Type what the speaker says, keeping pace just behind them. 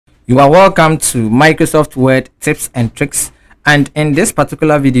You are welcome to Microsoft Word tips and tricks, and in this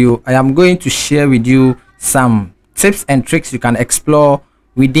particular video I am going to share with you some tips and tricks you can explore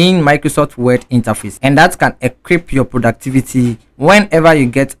within Microsoft Word interface, and that can equip your productivity whenever you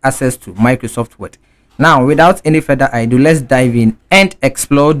get access to Microsoft Word. Now, without any further ado, let's dive in and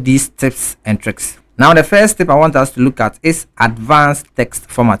explore these tips and tricks. Now, the first tip I want us to look at is advanced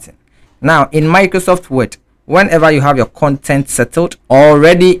text formatting. Now, in Microsoft Word, whenever you have your content settled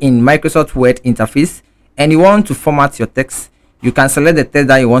already in Microsoft Word interface and you want to format your text, you can select the text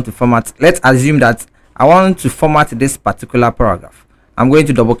that you want to format. Let's assume that I want to format this particular paragraph. I'm going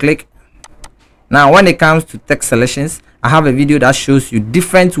to double click. Now, when it comes to text selections, I have a video that shows you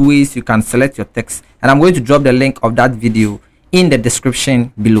different ways you can select your text, and I'm going to drop the link of that video in the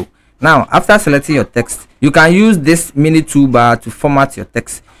description below. Now, after selecting your text, you can use this mini toolbar to format your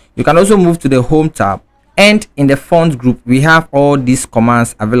text. You can also move to the home tab, and in the font group we have all these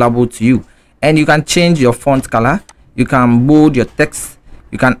commands available to you, and you can change your font color, you can bold your text,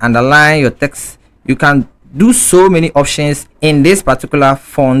 you can underline your text, you can do so many options in this particular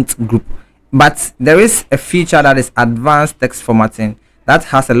font group. But there is a feature that is advanced text formatting that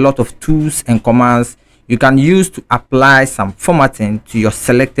has a lot of tools and commands you can use to apply some formatting to your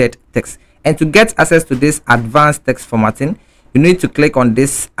selected text. And to get access to this advanced text formatting, you need to click on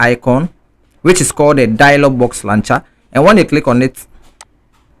this icon, which is called a dialog box launcher. And when you click on it,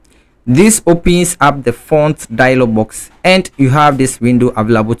 this opens up the font dialog box and you have this window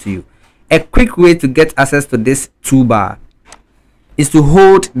available to you. A quick way to get access to this toolbar is to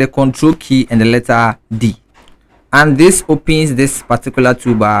hold the control key and the letter D, and this opens this particular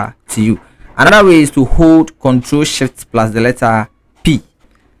toolbar to you. Another way is to hold Control Shift plus the letter P.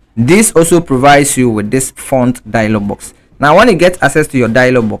 This also provides you with this font dialog box. Now, when you get access to your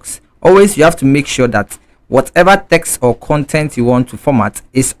dialog box, always you have to make sure that whatever text or content you want to format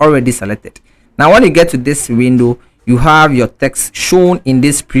is already selected. Now, when you get to this window, you have your text shown in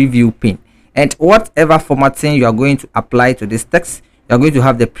this preview pane, and whatever formatting you are going to apply to this text, you are going to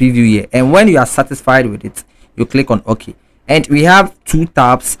have the preview here. And when you are satisfied with it, you click on OK. And we have two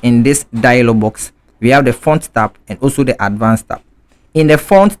tabs in this dialog box. We have the font tab and also the advanced tab. In the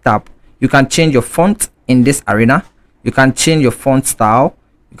font tab, you can change your font in this arena, you can change your font style,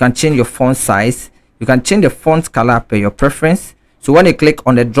 you can change your font size, you can change the font color per your preference. So when you click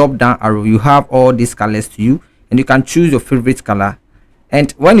on the drop down arrow, you have all these colors to you, and you can choose your favorite color.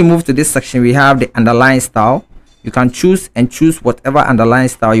 And when you move to this section, we have the underline style. You can choose whatever underline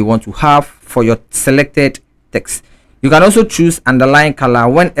style you want to have for your selected text. You can also choose underline color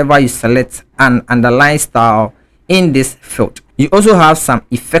whenever you select an underline style in this field. You also have some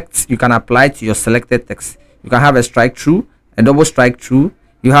effects you can apply to your selected text. You can have a strike through, a double strike through.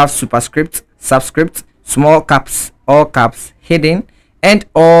 You have superscript, subscript, small caps, all caps, hidden, and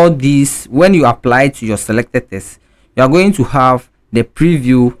all these. When you apply to your selected text, you are going to have the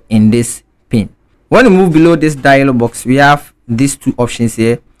preview in this pane. When you move below this dialog box, we have these two options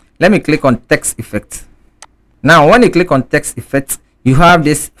here. Let me click on text effect. Now, when you click on text effect, you have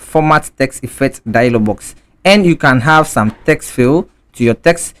this format text effect dialog box, and you can have some text fill to your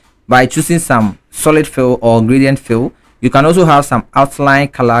text by choosing some solid fill or gradient fill. You can also have some outline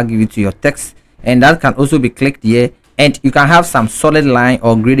color given to your text, and that can also be clicked here. And you can have some solid line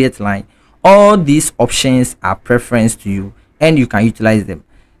or gradient line. All these options are preference to you, and you can utilize them.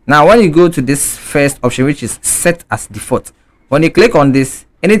 Now, when you go to this first option, which is set as default, when you click on this,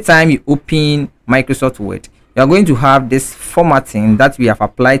 anytime you open Microsoft Word, you are going to have this formatting that we have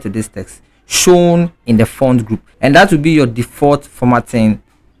applied to this text shown in the font group, and that will be your default formatting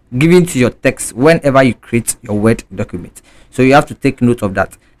given to your text whenever you create your Word document. So you have to take note of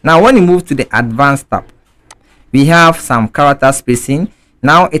that. Now, when you move to the advanced tab, we have some character spacing.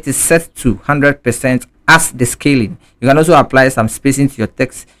 Now it is set to 100% as the scaling. You can also apply some spacing to your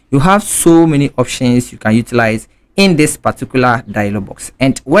text. You have so many options you can utilize in this particular dialog box,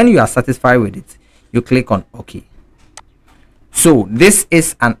 and when you are satisfied with it, you click on OK. So this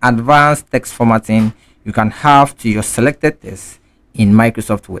is an advanced text formatting you can have to your selected text in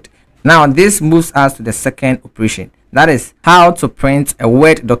Microsoft Word. Now, this moves us to the second operation, that is how to print a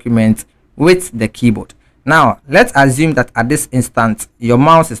Word document with the keyboard. Now, let's assume that at this instant your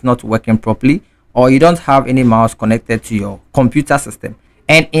mouse is not working properly, or you don't have any mouse connected to your computer system,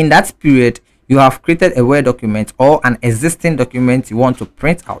 and in that period you have created a Word document or an existing document you want to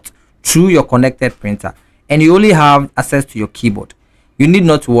print out through your connected printer, and you only have access to your keyboard. You need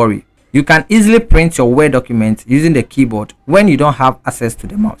not worry. You can easily print your Word document using the keyboard when you don't have access to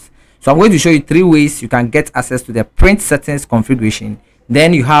the mouse. So I'm going to show you 3 ways you can get access to the print settings configuration.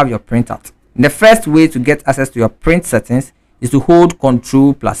 Then you have your printout. The first way to get access to your print settings, is to hold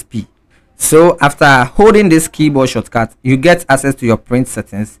Ctrl plus P. So after holding this keyboard shortcut, you get access to your print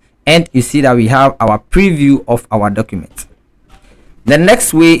settings, and you see that we have our preview of our document. The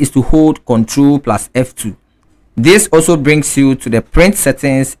next way is to hold Ctrl plus F2. This also brings you to the print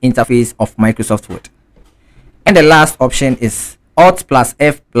settings interface of Microsoft Word. And the last option is Alt plus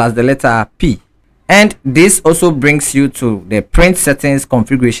F plus the letter P. And this also brings you to the print settings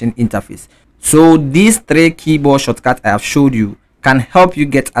configuration interface. So these three keyboard shortcuts I have showed you can help you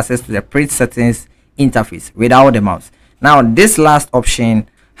get access to the print settings interface without the mouse. Now this last option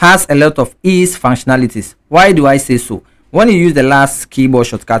has a lot of ease functionalities. Why do I say so? When you use the last keyboard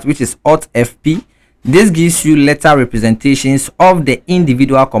shortcut, which is Alt FP, this gives you letter representations of the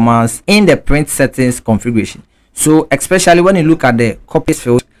individual commands in the print settings configuration. So especially when you look at the copies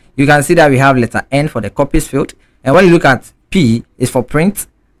field, you can see that we have letter N for the copies field, and when you look at P is for print,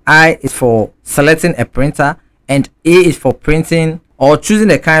 I is for selecting a printer, and A is for printing or choosing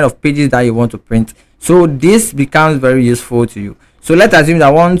the kind of pages that you want to print. So this becomes very useful to you. So let's assume that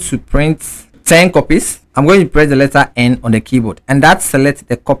I want to print 10 copies. I'm going to press the letter N on the keyboard, and that selects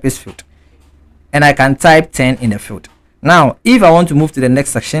the copies field, and I can type 10 in the field. Now if I want to move to the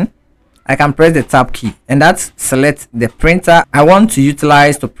next section, I can press the tab key, and that selects the printer I want to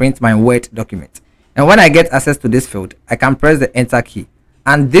utilize to print my Word document. And when I get access to this field, I can press the enter key,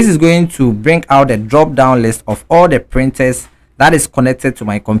 and this is going to bring out the drop down list of all the printers that is connected to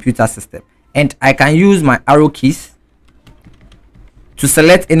my computer system, and I can use my arrow keys to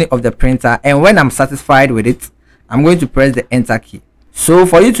select any of the printer, and when I'm satisfied with it, I'm going to press the enter key. So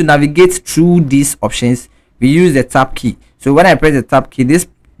for you to navigate through these options, we use the tab key. So when I press the tab key, this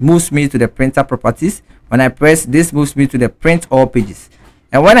moves me to the printer properties. When I press, this moves me to the print all pages,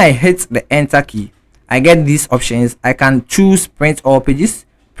 and when I hit the enter key, I get these options. I can choose print all pages,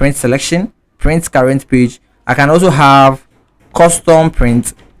 print selection, print current page. I can also have custom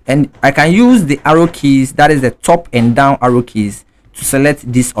print, and I can use the arrow keys, that is the top and down arrow keys, to select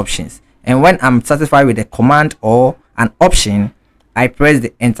these options. And when I'm satisfied with a command or an option, I press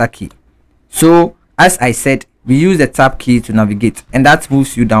the enter key. So as I said, we use the tab key to navigate, and that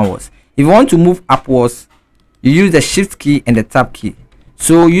moves you downwards. If you want to move upwards, you use the shift key and the tab key.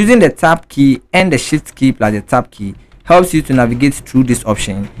 So using the tab key and the shift key plus the tab key helps you to navigate through this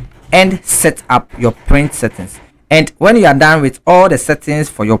option and set up your print settings. And when you are done with all the settings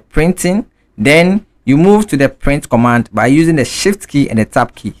for your printing, then you move to the print command by using the shift key and the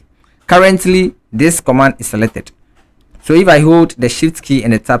tab key. Currently this command is selected, so if I hold the shift key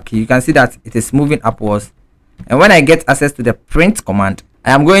and the tab key, you can see that it is moving upwards. And when I get access to the print command,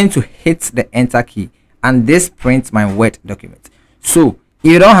 I am going to hit the enter key, and this prints my Word document. So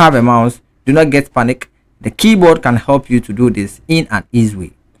if you don't have a mouse, do not get panic. The keyboard can help you to do this in an easy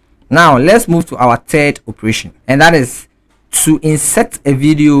way. Now let's move to our third operation, and that is to insert a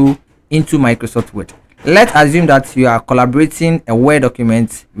video into Microsoft Word. Let's assume that you are collaborating a Word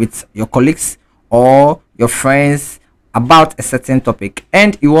document with your colleagues or your friends about a certain topic,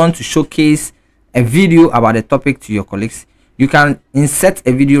 and you want to showcase a video about the topic to your colleagues. You can insert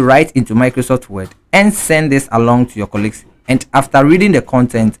a video right into Microsoft Word and send this along to your colleagues, and after reading the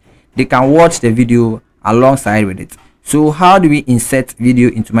content, they can watch the video alongside with it. So how do we insert video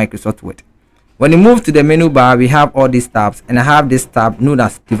into Microsoft Word? When you move to the menu bar, we have all these tabs, and I have this tab known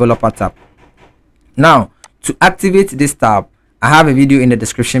as Developer tab. Now to activate this tab, I have a video in the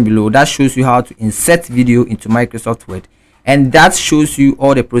description below that shows you how to insert video into Microsoft Word, and that shows you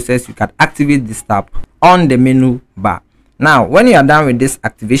all the process you can activate this tab on the menu bar. Now when you are done with this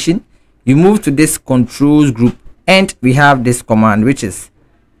activation, you move to this controls group, and we have this command, which is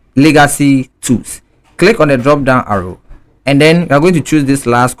legacy tools. Click on the drop down arrow, and then you are going to choose this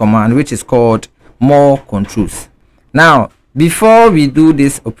last command, which is called more controls. Now before we do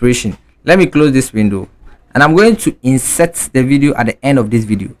this operation, let me close this window, and I'm going to insert the video at the end of this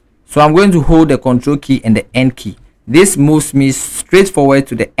video. So I'm going to hold the control key and the end key. This moves me straight forward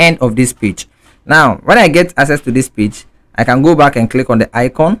to the end of this page. Now when I get access to this page, I can go back and click on the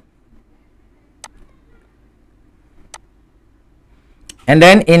icon, and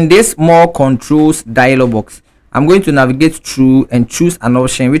then in this more controls dialog box, I'm going to navigate through and choose an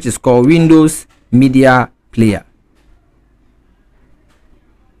option which is called Windows Media Player.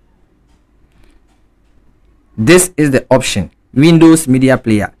 This is the option, Windows Media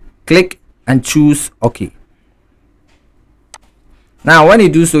Player. Click and choose OK. Now when you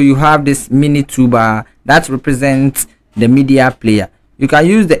do so, you have this mini toolbar that represents the media player. You can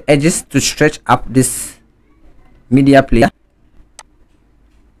use the edges to stretch up this media player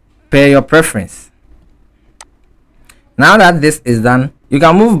per your preference. Now that this is done, you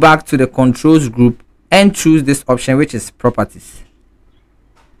can move back to the controls group and choose this option, which is properties.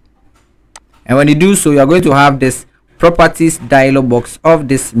 And when you do so, you are going to have this properties dialog box of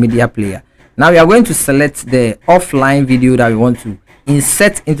this media player. Now we are going to select the offline video that we want to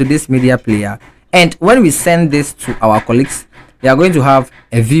insert into this media player, and when we send this to our colleagues, they are going to have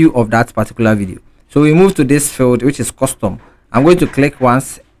a view of that particular video. So we move to this field, which is custom. I'm going to click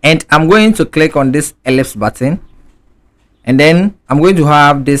once, and I'm going to click on this ellipse button, and then I'm going to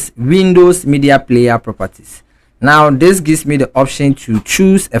have this Windows media player properties. Now this gives me the option to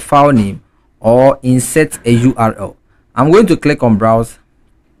choose a file name or insert a URL. I'm going to click on browse,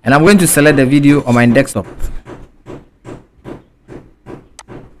 and I'm going to select the video on my desktop.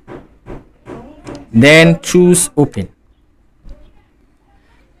 Then choose open.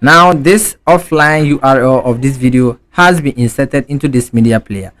 Now this offline URL of this video has been inserted into this media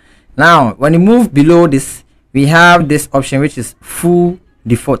player. Now when you move below this, we have this option, which is full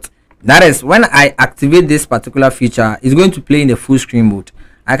default. That is, when I activate this particular feature, it's going to play in the full screen mode.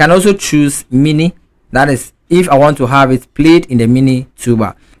 I can also choose mini, that is if I want to have it played in the mini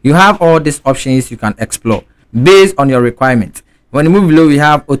toolbar. You have all these options you can explore based on your requirement. When you move below, we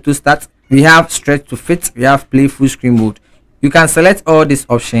have auto start, we have stretch to fit, we have play full screen mode. You can select all these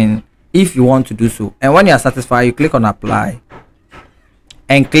options if you want to do so, and when you are satisfied, you click on apply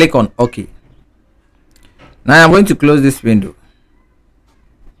and click on OK. Now I'm going to close this window.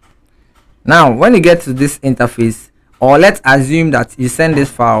 Now when you get to this interface, or let's assume that you send this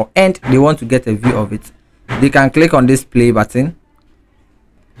file and they want to get a view of it, they can click on this play button.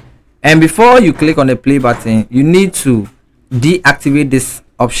 And before you click on the play button, you need to deactivate this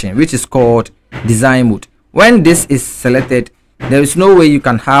option, which is called design mode. When this is selected, there is no way you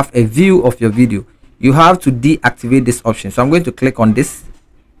can have a view of your video. You have to deactivate this option. So I'm going to click on this,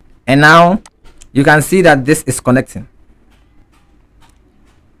 and now you can see that this is connecting.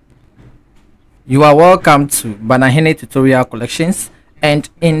 You are welcome to Banahene Tutorial Collections, and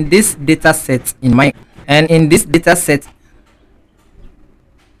in this data set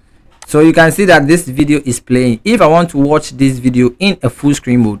so you can see that this video is playing. If I want to watch this video in a full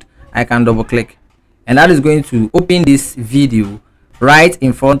screen mode, I can double click, and that is going to open this video right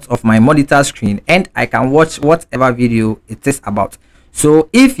in front of my monitor screen, and I can watch whatever video it is about. So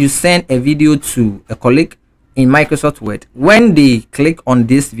if you send a video to a colleague in Microsoft Word, when they click on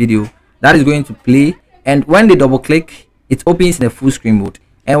this video, that is going to play, and when they double click, it opens in a full screen mode,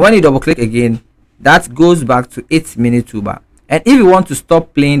 and when you double click again, that goes back to its mini toolbar. And if you want to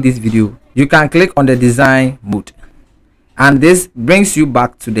stop playing this video, you can click on the design mode, and this brings you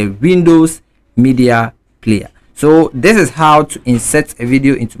back to the Windows media player. So this is how to insert a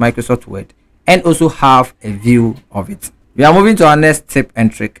video into Microsoft Word and also have a view of it. We are moving to our next tip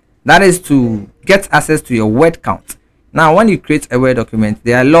and trick, that is to get access to your word count. Now when you create a Word document,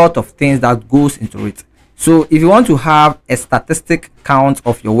 there are a lot of things that goes into it. So if you want to have a statistic count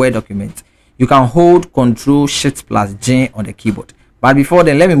of your Word document, you can hold Ctrl+Shift+J on the keyboard. But before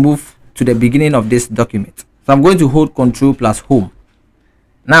then, let me move to the beginning of this document. So I'm going to hold Ctrl+Home.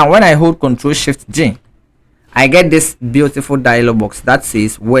 Now when I hold Ctrl+Shift+J, I get this beautiful dialog box that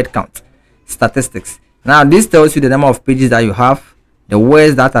says word count statistics. Now this tells you the number of pages that you have, the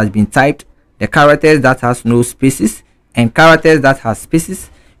words that has been typed, the characters that has no spaces, and characters that has spaces.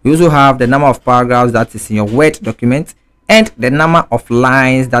 You also have the number of paragraphs that is in your Word document, and the number of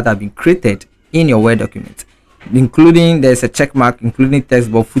lines that have been created in your Word document, including there's a check mark, including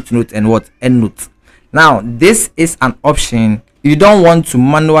text box, footnote, and what endnotes. Now this is an option. You don't want to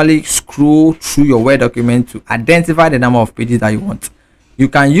manually scroll through your Word document to identify the number of pages that you want. You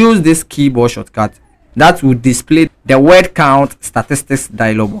can use this keyboard shortcut that will display the word count statistics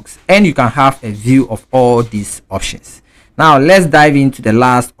dialog box, and you can have a view of all these options. Now let's dive into the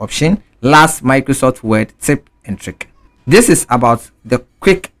last option, last Microsoft Word tip and trick. This is about the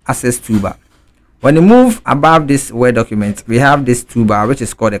quick access toolbar. When you move above this Word document, we have this toolbar, which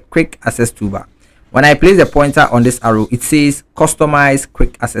is called a quick access toolbar. When I place the pointer on this arrow, it says customize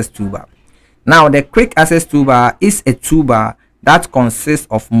quick access toolbar. Now the quick access toolbar is a toolbar that consists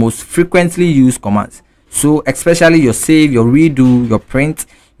of most frequently used commands. So especially your save, your redo, your print,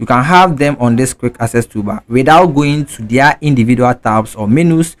 you can have them on this quick access toolbar without going to their individual tabs or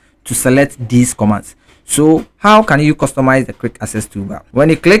menus to select these commands. So how can you customize the quick access toolbar? When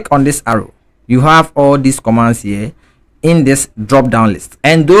you click on this arrow, you have all these commands here in this drop down list,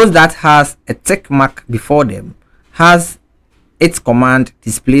 and those that has a tick mark before them has its command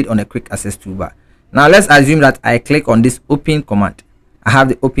displayed on a quick access toolbar. Now let's assume that I click on this open command. I have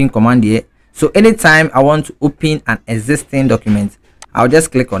the open command here. So anytime I want to open an existing document, I'll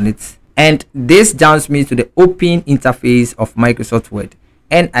just click on it, and this jumps me to the open interface of Microsoft Word,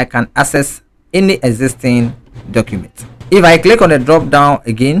 and I can access any existing document. If I click on the drop down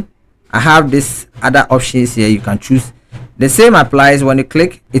again, I have this other options here. You can choose. The same applies when you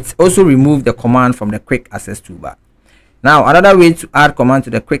click. It also remove the command from the quick access toolbar. Now another way to add command to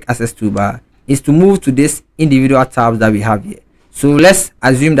the quick access toolbar is to move to this individual tabs that we have here. So let's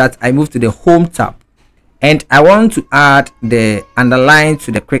assume that I move to the home tab and I want to add the underline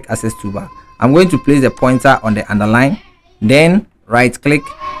to the quick access toolbar. I'm going to place the pointer on the underline, then right click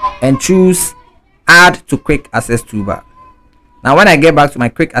and choose add to quick access toolbar. Now when I get back to my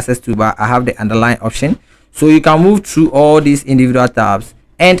quick access toolbar, I have the underline option, so you can move through all these individual tabs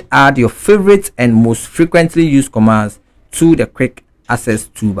and add your favorite and most frequently used commands to the quick access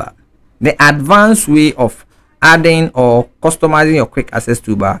toolbar. The advanced way of adding or customizing your quick access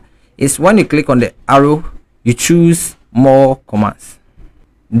toolbar is when you click on the arrow, you choose more commands.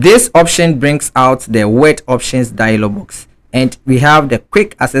 This option brings out the word options dialog box, and we have the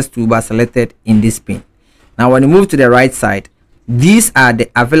quick access toolbar selected in this pane. Now when you move to the right side, these are the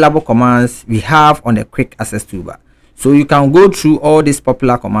available commands we have on the quick access toolbar. So you can go through all these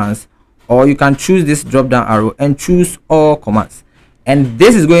popular commands, or you can choose this drop down arrow and choose all commands, and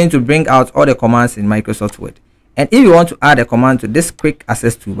this is going to bring out all the commands in Microsoft Word. And if you want to add a command to this quick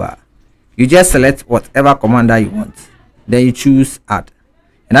access toolbar, you just select whatever command that you want, then you choose add,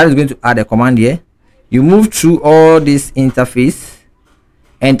 and that is going to add a command here. You move through all this interface,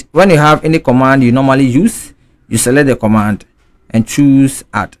 and when you have any command you normally use, you select the command and choose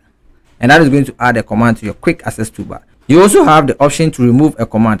add, and that is going to add a command to your quick access toolbar. You also have the option to remove a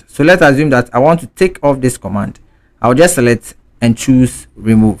command. So let's assume that I want to take off this command. I'll just select and choose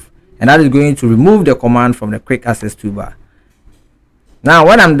remove, and that is going to remove the command from the quick access toolbar. Now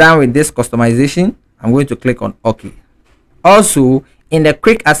when I'm done with this customization, I'm going to click on OK. Also in the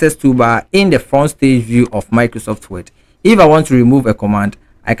quick access toolbar in the front stage view of Microsoft Word, if I want to remove a command,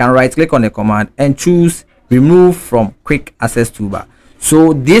 I can right click on the command and choose remove from quick access toolbar.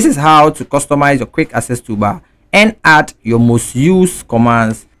 So this is how to customize your quick access toolbar and add your most used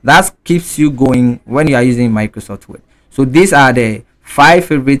commands that keeps you going when you are using Microsoft Word. So these are the 5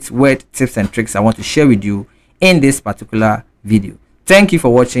 favorite Word tips and tricks I want to share with you in this particular video. Thank you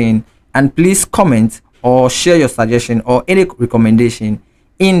for watching, and please comment or share your suggestion or any recommendation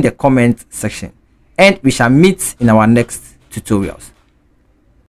in the comment section, and we shall meet in our next tutorials.